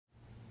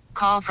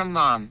call from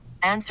mom.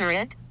 Answer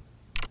it.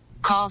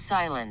 Call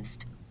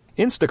silenced.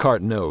 Instacart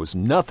knows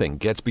nothing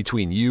gets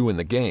between you and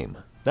the game.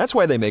 That's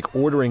why they make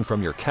ordering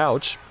from your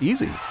couch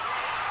easy.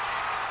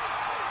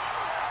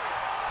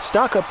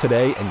 Stock up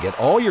today and get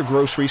all your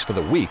groceries for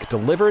the week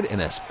delivered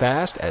in as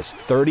fast as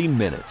 30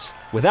 minutes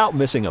without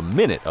missing a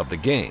minute of the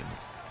game.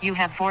 You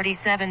have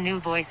 47 new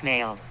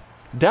voicemails.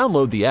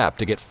 Download the app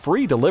to get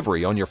free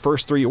delivery on your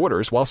first 3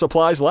 orders while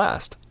supplies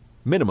last.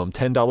 Minimum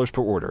 $10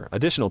 per order.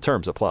 Additional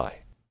terms apply.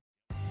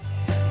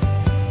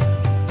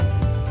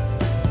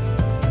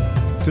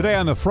 Today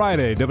on the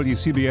Friday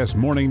WCBS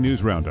Morning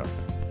News Roundup.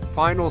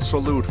 Final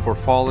salute for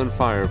fallen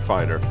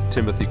firefighter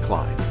Timothy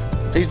Klein.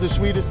 He's the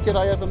sweetest kid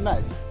I ever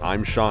met.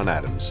 I'm Sean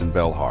Adams in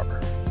Bell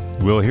Harbor.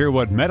 We'll hear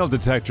what metal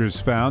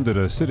detectors found at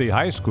a city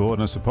high school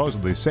in a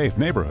supposedly safe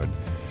neighborhood.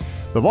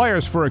 The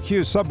lawyers for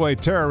accused subway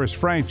terrorist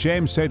Frank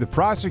James say the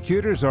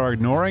prosecutors are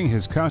ignoring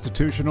his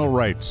constitutional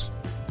rights.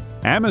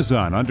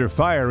 Amazon under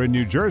fire in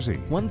New Jersey.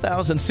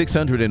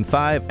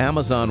 1,605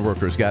 Amazon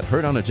workers got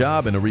hurt on a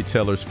job in a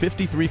retailer's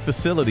 53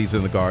 facilities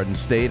in the Garden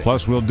State.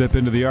 Plus, we'll dip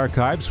into the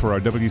archives for our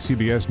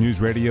WCBS News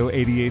Radio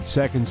 88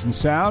 Seconds in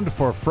Sound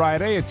for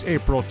Friday. It's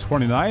April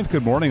 29th.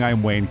 Good morning.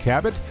 I'm Wayne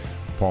Cabot.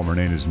 Paul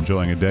Murnane is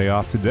enjoying a day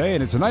off today,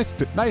 and it's a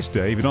nice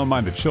day if you don't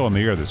mind the chill in the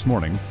air this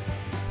morning.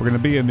 We're going to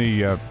be in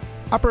the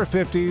upper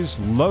 50s,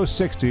 low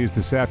 60s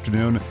this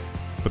afternoon.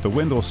 But the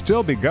wind will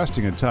still be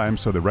gusting at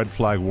times, so the red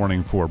flag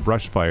warning for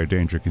brush fire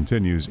danger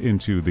continues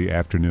into the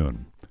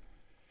afternoon.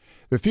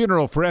 The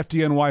funeral for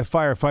FDNY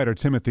firefighter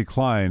Timothy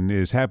Klein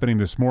is happening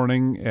this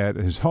morning at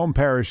his home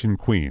parish in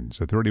Queens.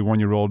 The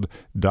 31-year-old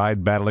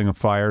died battling a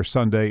fire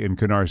Sunday in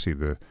Canarsie.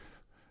 The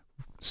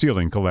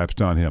ceiling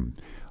collapsed on him.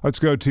 Let's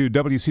go to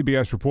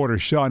WCBS reporter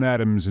Sean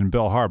Adams in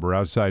Bell Harbor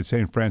outside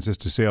St. Francis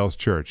de Sales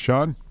Church.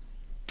 Sean?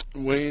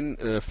 Wayne,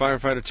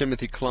 firefighter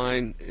Timothy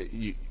Klein,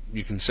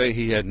 you can say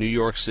he had New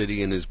York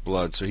City in his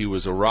blood. So he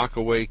was a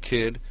Rockaway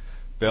kid,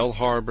 Bell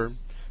Harbor,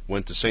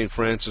 went to St.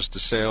 Francis de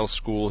Sales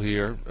School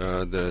here,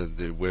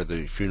 where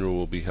the funeral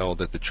will be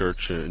held at the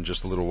church in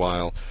just a little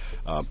while.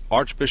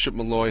 Archbishop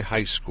Malloy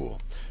High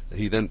School.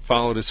 He then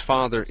followed his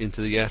father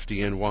into the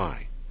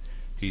FDNY.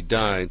 He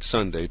died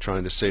Sunday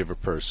trying to save a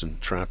person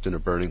trapped in a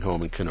burning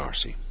home in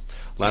Canarsie.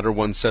 Ladder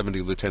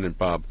 170 Lieutenant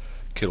Bob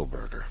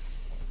Kittleberger.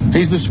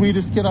 He's the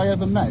sweetest kid I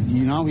ever met.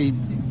 You know, he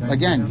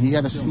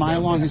had a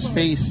smile on his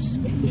face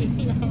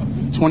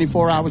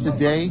 24 hours a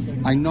day.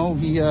 I know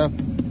he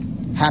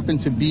happened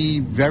to be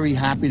very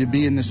happy to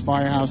be in this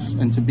firehouse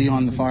and to be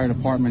on the fire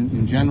department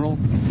in general.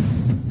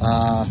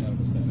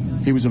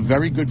 He was a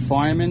very good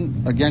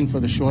fireman. Again, for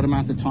the short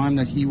amount of time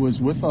that he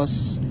was with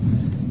us,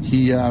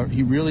 he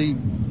really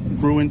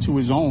grew into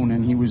his own,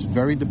 and he was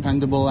very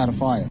dependable at a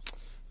fire.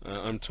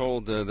 I'm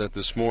told that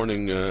this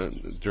morning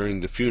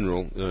during the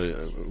funeral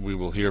we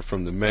will hear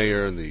from the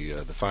mayor,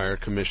 the fire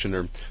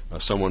commissioner,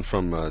 someone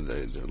from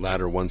the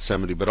Ladder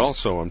 170, but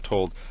also I'm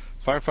told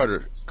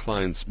firefighter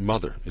Klein's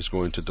mother is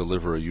going to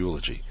deliver a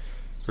eulogy.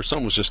 Her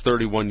son was just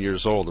 31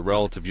 years old, a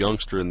relative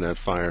youngster in that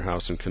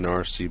firehouse in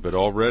Canarsie, but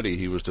already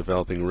he was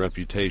developing a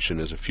reputation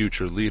as a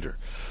future leader.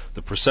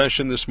 The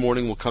procession this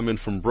morning will come in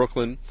from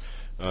Brooklyn.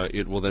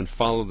 It will then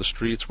follow the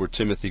streets where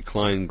Timothy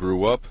Klein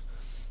grew up.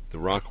 The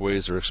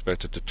Rockaways are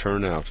expected to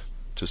turn out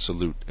to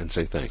salute and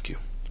say thank you.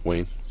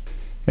 Wayne?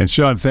 And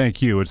Sean,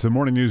 thank you. It's the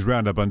Morning News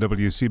Roundup on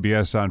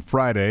WCBS on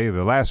Friday,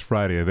 the last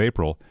Friday of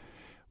April.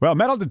 Well,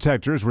 metal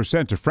detectors were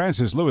sent to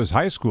Francis Lewis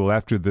High School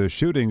after the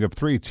shooting of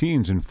 3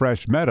 teens in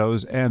Fresh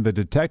Meadows, and the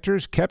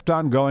detectors kept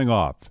on going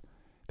off.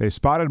 They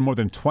spotted more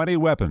than 20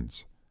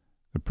 weapons.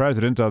 The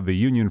president of the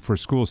Union for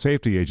School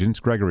Safety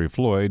Agents, Gregory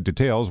Floyd,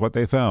 details what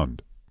they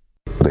found.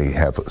 They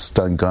have a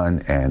stun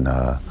gun and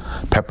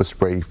pepper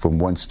spray from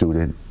one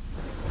student.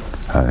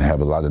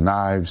 Have a lot of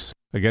knives.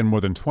 Again,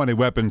 more than 20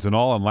 weapons in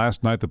all, and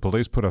last night the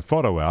police put a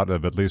photo out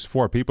of at least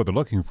 4 people they're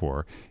looking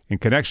for in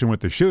connection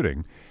with the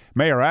shooting.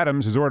 Mayor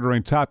Adams is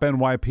ordering top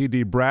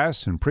NYPD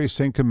brass and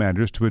precinct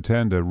commanders to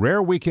attend a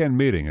rare weekend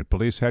meeting at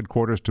police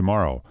headquarters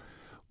tomorrow.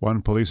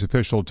 One police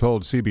official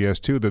told CBS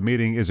 2 the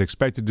meeting is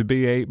expected to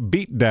be a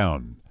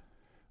beatdown.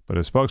 But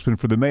a spokesman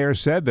for the mayor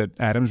said that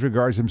Adams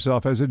regards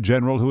himself as a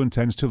general who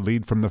intends to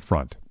lead from the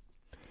front.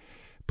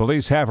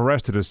 Police have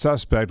arrested a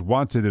suspect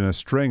wanted in a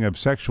string of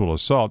sexual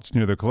assaults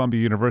near the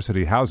Columbia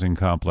University housing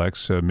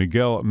complex.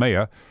 Miguel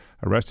Maya,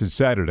 arrested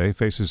Saturday,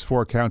 faces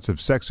 4 counts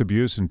of sex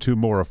abuse and 2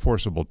 more of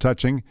forcible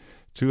touching.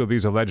 2 of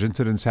these alleged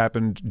incidents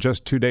happened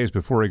just 2 days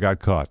before he got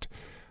caught.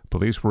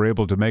 Police were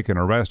able to make an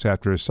arrest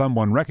after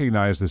someone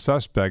recognized the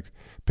suspect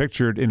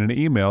pictured in an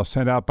email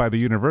sent out by the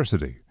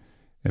university.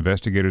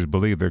 Investigators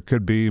believe there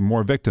could be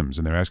more victims,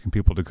 and they're asking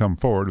people to come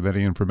forward with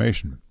any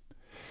information.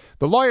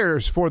 The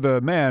lawyers for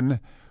the man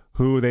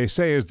who they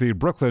say is the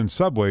Brooklyn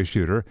subway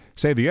shooter,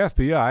 say the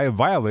FBI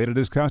violated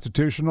his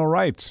constitutional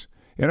rights.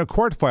 In a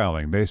court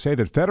filing, they say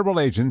that federal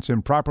agents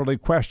improperly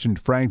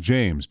questioned Frank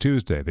James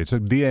Tuesday. They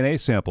took DNA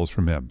samples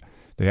from him.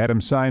 They had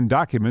him sign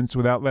documents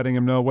without letting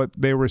him know what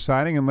they were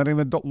signing and letting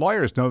the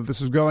lawyers know that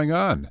this was going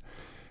on.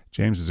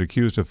 James is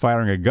accused of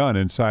firing a gun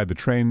inside the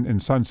train in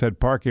Sunset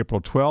Park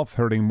April 12th,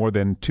 hurting more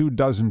than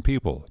 24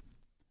 people.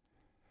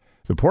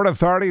 The Port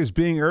Authority is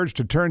being urged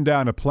to turn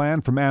down a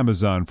plan from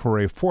Amazon for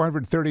a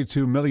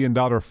 $432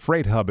 million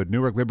freight hub at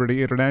Newark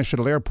Liberty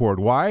International Airport.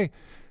 Why?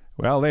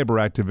 Well, labor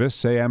activists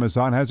say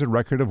Amazon has a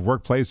record of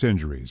workplace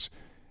injuries.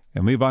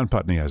 And Levon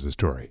Putney has the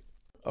story.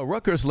 A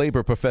Rutgers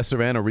labor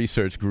professor and a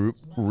research group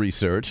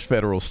researched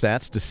federal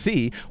stats to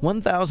see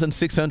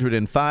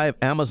 1,605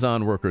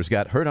 Amazon workers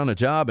got hurt on a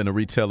job in a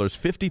retailer's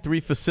 53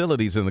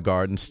 facilities in the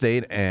Garden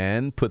State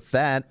and put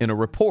that in a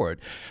report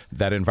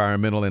that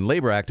environmental and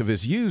labor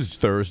activists used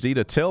Thursday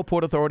to tell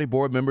Port Authority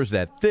board members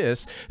that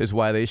this is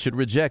why they should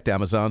reject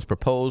Amazon's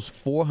proposed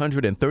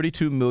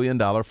 $432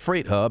 million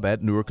freight hub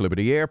at Newark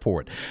Liberty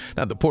Airport.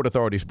 Now, the Port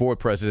Authority's board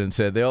president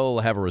said they'll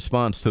have a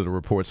response to the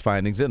report's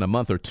findings in a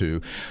month or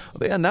two.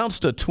 They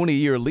announced a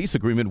 20-year lease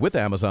agreement with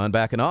Amazon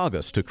back in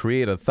August to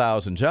create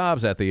 1,000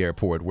 jobs at the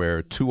airport,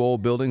 where 2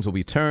 old buildings will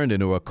be turned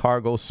into a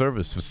cargo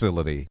service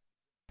facility.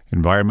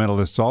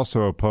 Environmentalists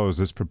also oppose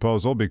this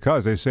proposal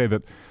because they say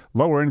that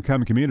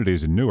lower-income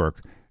communities in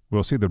Newark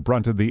will see the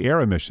brunt of the air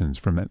emissions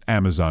from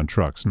Amazon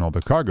trucks and all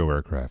the cargo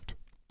aircraft.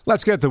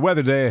 Let's get the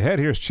weather day ahead.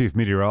 Here's Chief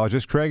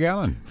Meteorologist Craig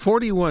Allen.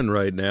 41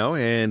 right now,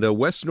 and a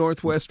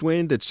west-northwest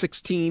wind at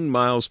 16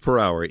 miles per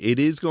hour. It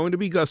is going to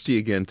be gusty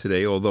again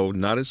today, although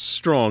not as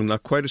strong,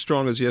 not quite as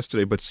strong as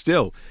yesterday, but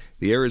still,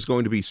 the air is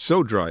going to be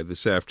so dry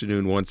this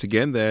afternoon once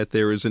again that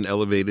there is an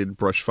elevated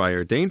brush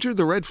fire danger.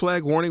 The red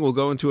flag warning will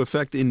go into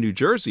effect in New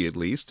Jersey, at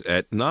least,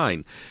 at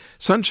 9.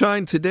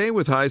 Sunshine today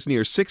with highs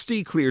near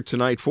 60, clear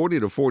tonight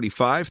 40 to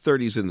 45,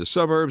 30s in the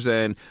suburbs,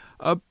 and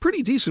a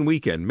pretty decent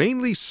weekend.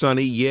 Mainly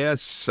sunny.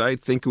 Yes, I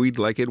think we'd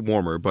like it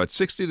warmer, but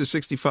 60 to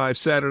 65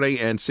 Saturday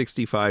and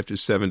 65 to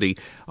 70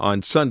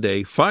 on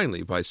Sunday.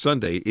 Finally, by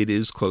Sunday, it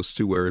is close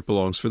to where it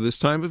belongs for this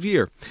time of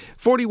year.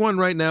 41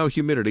 right now,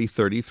 humidity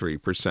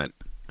 33%.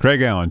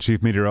 Craig Allen,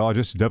 Chief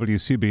Meteorologist,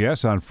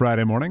 WCBS on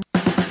Friday morning.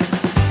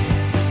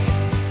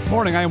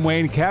 Morning, I'm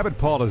Wayne Cabot.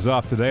 Paul is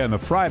off today on the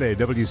Friday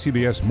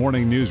WCBS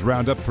Morning News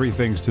Roundup. 3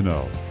 things to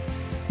know.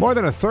 More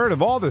than a third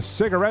of all the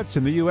cigarettes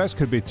in the U.S.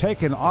 could be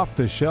taken off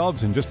the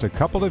shelves in just a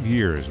couple of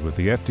years, with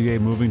the FDA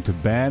moving to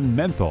ban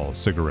menthol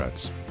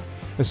cigarettes.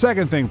 The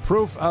second thing,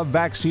 proof of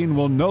vaccine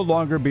will no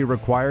longer be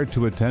required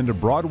to attend a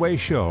Broadway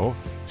show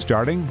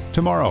starting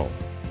tomorrow.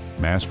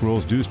 Mask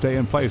rules do stay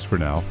in place for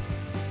now.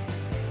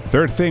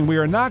 Third thing, we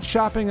are not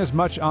shopping as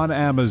much on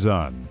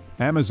Amazon.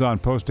 Amazon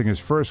posting its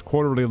first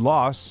quarterly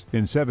loss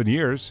in 7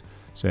 years,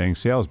 saying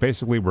sales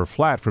basically were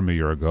flat from a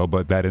year ago,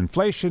 but that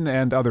inflation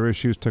and other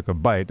issues took a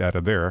bite out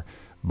of their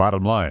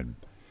bottom line.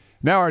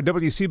 Now our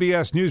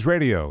WCBS News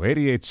Radio,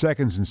 88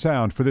 seconds in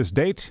sound for this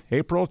date,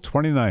 April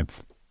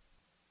 29th.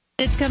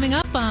 It's coming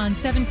up on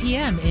 7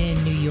 p.m.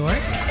 in New York.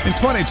 In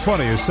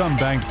 2020, as some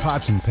banged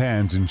pots and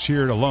pans and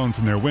cheered alone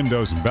from their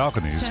windows and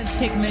balconies, Let's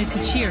take a minute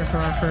to cheer for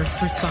our first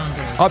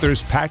responders.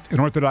 Others packed an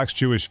Orthodox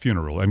Jewish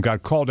funeral and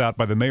got called out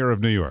by the mayor of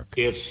New York.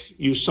 If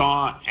you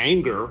saw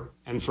anger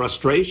and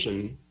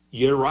frustration,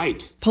 you're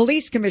right.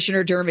 Police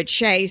Commissioner Dermot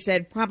Shea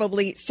said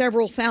probably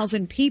several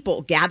thousand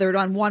people gathered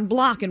on one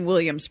block in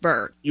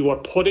Williamsburg. You are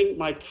putting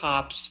my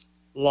cops'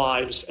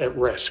 lives at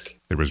risk.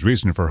 There was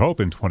reason for hope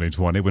in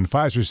 2020 when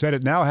Pfizer said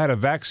it now had a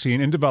vaccine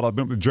in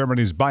development with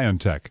Germany's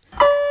BioNTech.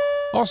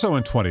 Also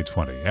in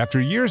 2020, after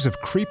years of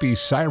creepy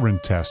siren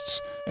tests,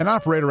 an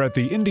operator at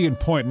the Indian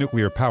Point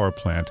nuclear power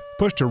plant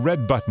pushed a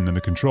red button in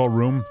the control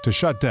room to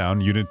shut down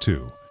Unit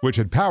 2, which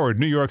had powered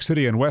New York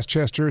City and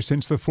Westchester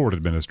since the Ford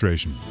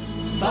administration.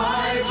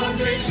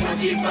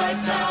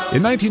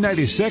 In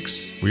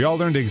 1996, we all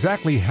learned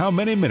exactly how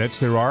many minutes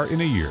there are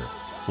in a year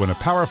when a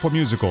powerful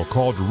musical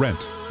called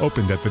Rent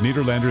opened at the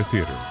Nederlander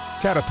Theater,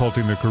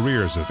 catapulting the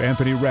careers of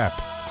Anthony Rapp,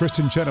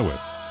 Kristen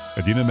Chenoweth,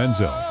 Idina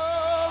Menzel.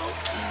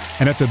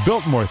 And at the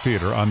Biltmore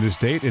Theater on this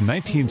date in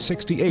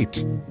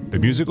 1968, the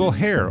musical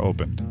Hair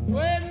opened.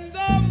 When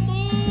the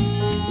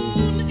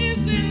moon is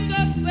in the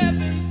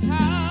 7th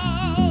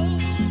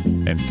house,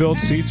 and filled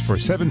seats for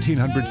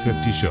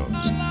 1,750 shows.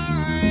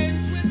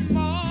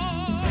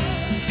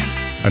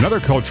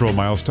 Another cultural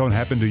milestone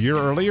happened a year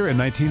earlier in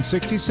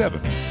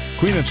 1967.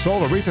 Queen of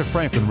Soul Aretha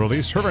Franklin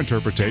released her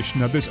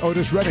interpretation of this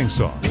Otis Redding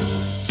song.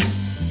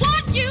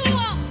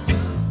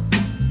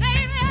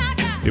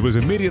 It was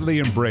immediately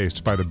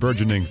embraced by the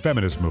burgeoning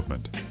feminist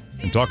movement.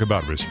 And talk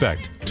about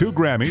respect. 2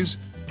 Grammys,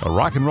 a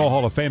Rock and Roll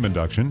Hall of Fame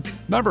induction,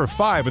 number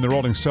 5 in the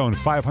Rolling Stone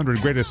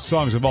 500 Greatest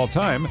Songs of All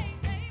Time,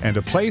 and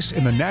a place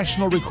in the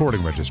National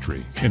Recording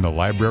Registry in the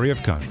Library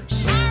of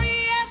Congress.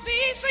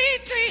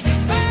 R-E-S-P-E-C-T,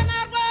 find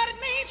out what it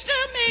means to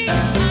me.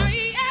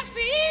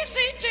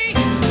 R-E-S-P-E-C-T,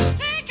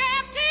 take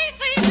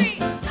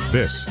F-T-C-T.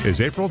 This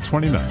is April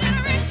 29th.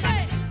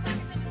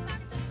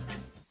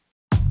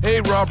 Hey,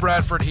 Rob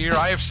Bradford here.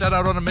 I have set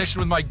out on a mission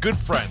with my good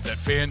friends at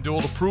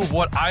FanDuel to prove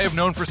what I have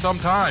known for some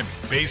time.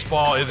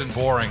 Baseball isn't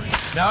boring.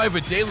 Now I have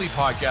a daily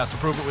podcast to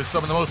prove it with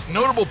some of the most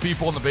notable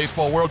people in the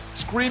baseball world,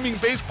 screaming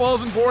baseball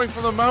isn't boring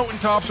from the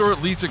mountaintops, or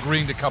at least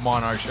agreeing to come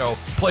on our show.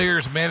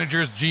 Players,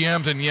 managers,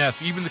 GMs, and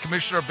yes, even the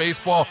commissioner of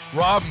baseball,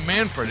 Rob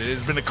Manfred. It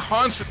has been a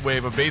constant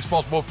wave of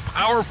baseball's most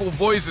powerful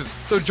voices.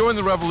 So join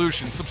the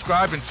revolution.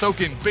 Subscribe and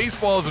soak in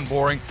Baseball Isn't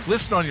Boring.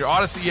 Listen on your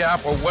Odyssey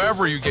app or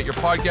wherever you get your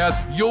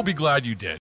podcasts. You'll be glad you did.